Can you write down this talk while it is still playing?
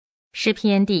诗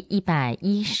篇第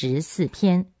114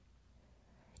篇。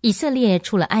以色列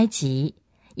出了埃及，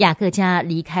雅各家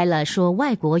离开了说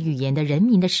外国语言的人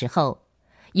民的时候，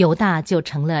犹大就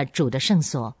成了主的圣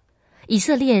所，以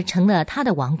色列成了他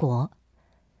的王国。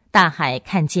大海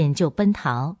看见就奔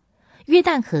逃，约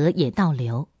旦河也倒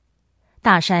流。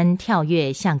大山跳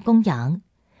跃像公羊，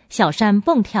小山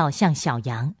蹦跳像小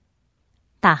羊。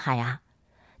大海啊，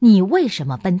你为什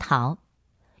么奔逃？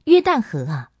约旦河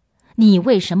啊，你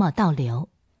为什么倒流？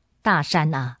大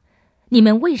山啊，你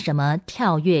们为什么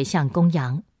跳跃像公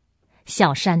羊？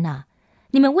小山啊，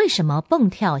你们为什么蹦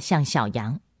跳像小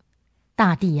羊？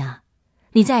大地啊，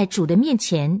你在主的面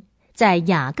前，在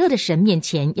雅各的神面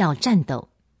前要战斗。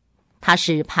他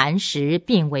使磐石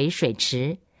变为水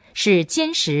池，使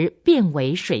坚石变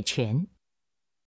为水泉。